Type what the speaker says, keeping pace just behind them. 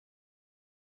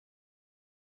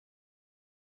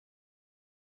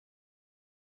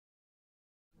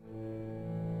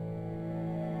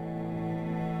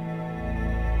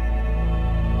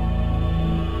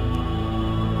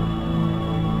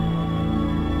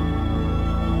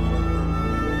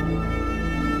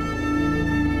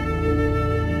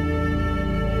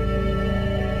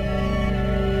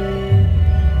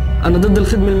أنا ضد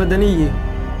الخدمة المدنية.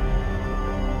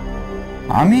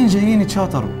 عمين جايين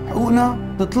يتشاطروا، حقوقنا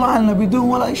تطلع لنا بدون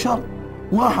ولا أي شرط.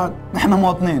 واحد، نحن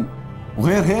مواطنين،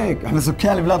 وغير هيك احنا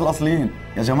سكان البلاد الأصليين.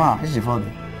 يا جماعة حجي فاضي.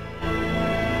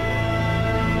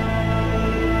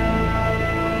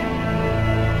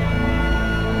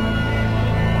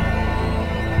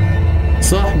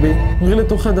 صاحبي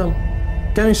غلط وخدم،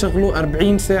 كانوا يشغلوه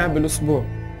 40 ساعة بالأسبوع،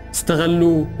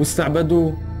 استغلوه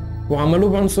واستعبدوه وعملوه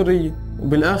بعنصرية،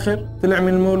 وبالآخر طلع من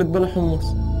المولد بلا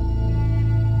حمص.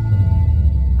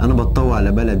 أنا بتطوع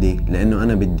لبلدي لأنه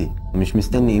أنا بدي ومش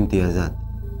مستني امتيازات.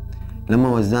 لما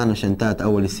وزعنا شنطات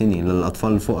أول السنة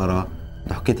للأطفال الفقراء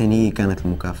ضحكتهم هي كانت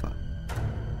المكافأة.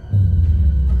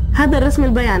 هذا الرسم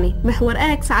البياني، محور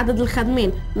اكس عدد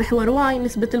الخادمين، محور واي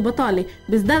نسبة البطالة،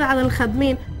 بيزداد عدد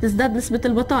الخادمين تزداد نسبة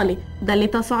البطالة، دالة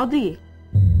تصاعدية.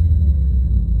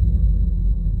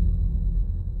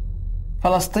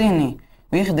 فلسطيني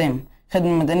ويخدم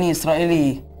خدمة مدنية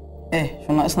إسرائيلية، إيه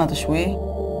شو ناقصنا تشويه؟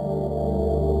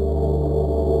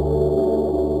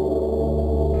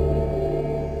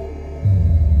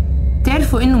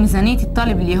 تعرفوا إنه ميزانية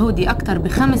الطالب اليهودي أكتر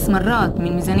ب5 مرات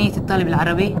من ميزانية الطالب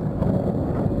العربي؟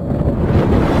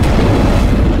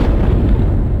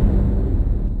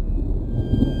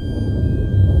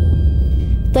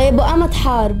 طيب وقامت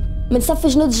حرب من صف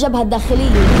جنود الجبهة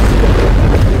الداخلية.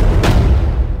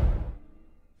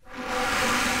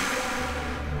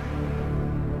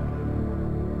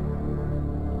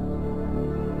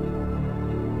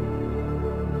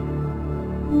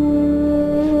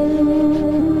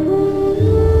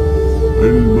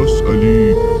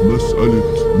 المسألة مسألة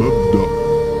مبدأ.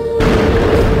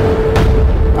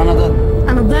 أنا ضد.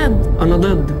 أنا ضد. أنا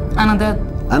ضد. أنا ضد.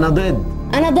 أنا ضد.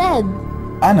 أنا ضد.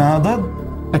 أنا ضد.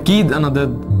 أكيد أنا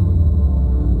ضد.